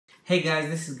Hey guys,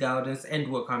 this is Gaudens and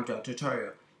welcome to our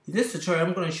tutorial. In this tutorial,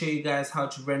 I'm going to show you guys how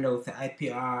to render with the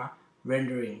IPR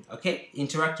rendering, okay?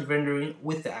 Interactive rendering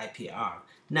with the IPR.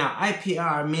 Now,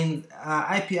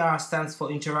 IPR stands for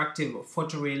Interactive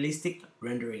Photorealistic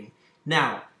Rendering.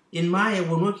 Now, in Maya,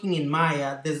 when working in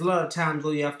Maya, there's a lot of times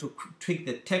where you have to tweak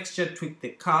the texture, tweak the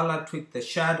color, tweak the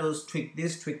shadows, tweak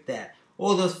this, tweak that.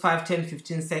 All those 5, 10,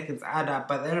 15 seconds add up.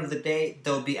 By the end of the day,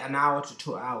 there'll be an hour to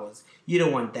 2 hours. You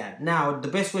don't want that. Now, the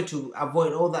best way to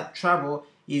avoid all that trouble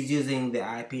is using the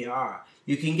IPR.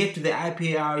 You can get to the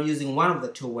IPR using one of the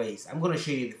two ways. I'm going to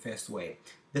show you the first way.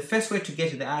 The first way to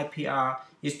get to the IPR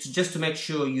is to make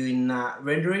sure you're in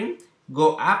rendering,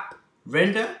 go up,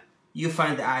 render, you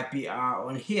find the IPR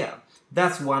on here.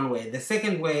 That's one way. The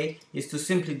second way is to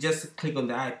simply just click on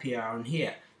the IPR on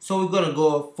here. So we're going to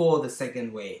go for the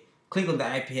second way. Click on the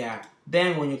IPR.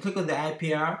 Then when you click on the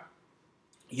IPR,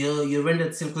 you render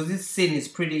the scene, because this scene is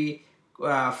pretty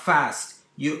fast.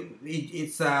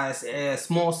 It's a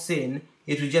small scene.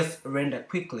 It will just render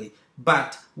quickly.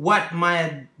 But what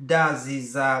Maya does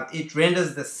is it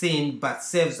renders the scene but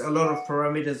saves a lot of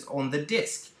parameters on the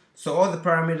disk. So all the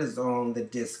parameters are on the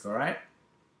disk, alright?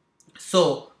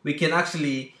 So we can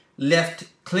actually left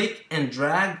click and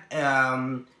drag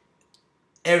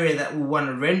area that we want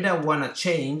to render, want to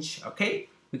change, okay?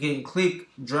 We can click,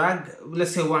 drag,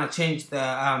 let's say we want to change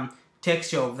the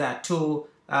texture of that to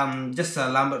just a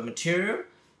Lambert material.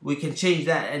 We can change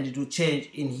that and it will change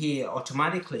in here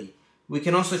automatically. We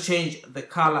can also change the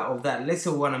color of that. Let's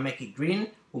say we want to make it green,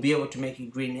 we'll be able to make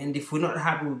it green. And if we're not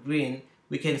happy with green,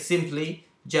 we can simply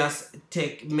just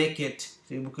make it,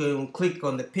 we can click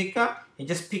on the picker and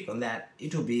just pick on that.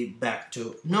 It will be back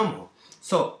to normal.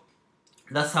 So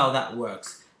that's how that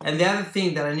works. And the other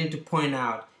thing that I need to point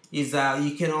out is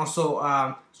you can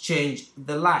also change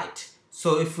the light.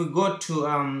 So if we go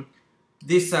to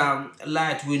this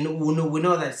light, we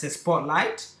know that it's a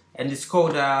spotlight and it's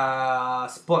called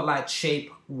spotlight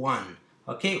shape 1.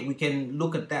 Okay, we can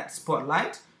look at that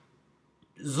spotlight,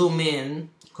 zoom in,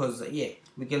 because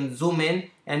we can zoom in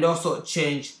and also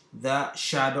change the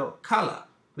shadow color.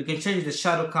 We can change the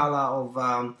shadow color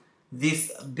of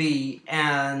this B,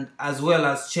 and as well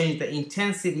as change the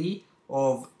intensity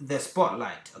of the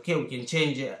spotlight. Okay, we can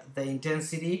change the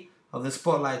intensity of the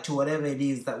spotlight to whatever it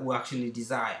is that we actually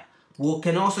desire. We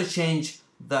can also change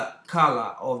the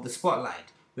color of the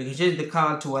spotlight. We can change the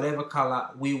color to whatever color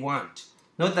we want.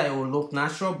 Not that it will look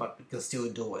natural, but we can still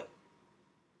do it.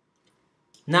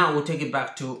 Now we'll take it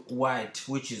back to white,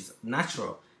 which is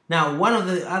natural. Now, one of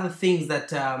the other things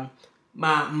that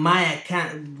Maya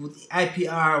with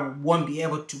IPR won't be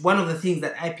able to, one of the things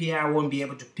that IPR won't be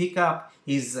able to pick up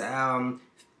is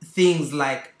things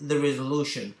like the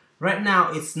resolution. Right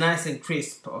now it's nice and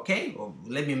crisp, okay? Well,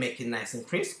 let me make it nice and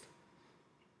crisp.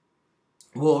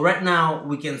 Well, right now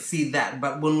we can see that,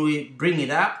 but when we bring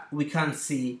it up, we can't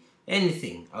see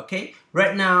anything, okay?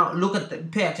 Right now,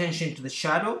 pay attention to the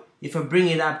shadow. If I bring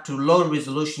it up to low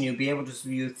resolution, you'll be able to,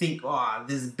 you think, oh,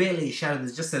 there's barely a shadow,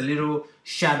 there's just a little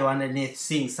shadow underneath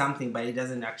seeing something, but it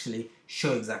doesn't actually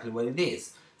show exactly what it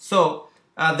is. So,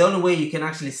 the only way you can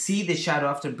actually see the shadow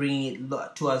after bringing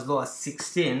it to as low as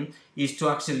 16 is to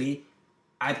actually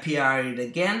IPR it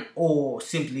again or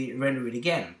simply render it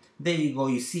again. There you go,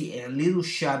 you see a little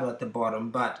shadow at the bottom,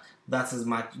 but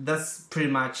that's pretty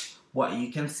much what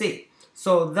you can see.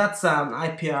 So that's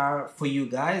IPR for you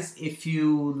guys. If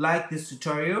you like this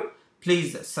tutorial,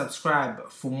 please subscribe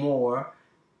for more.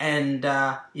 And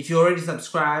if you're already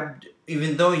subscribed,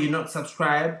 even though you're not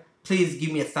subscribed, please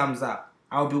give me a thumbs up.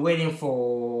 I'll be waiting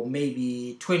for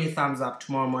maybe 20 thumbs up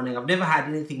tomorrow morning. I've never had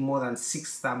anything more than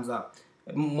 6 thumbs up,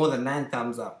 more than 9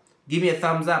 thumbs up. Give me a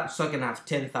thumbs up so I can have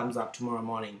 10 thumbs up tomorrow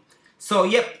morning. So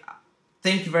yep,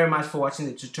 thank you very much for watching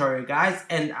the tutorial, guys,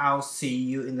 and I'll see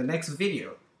you in the next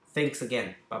video. Thanks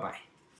again. Bye-bye.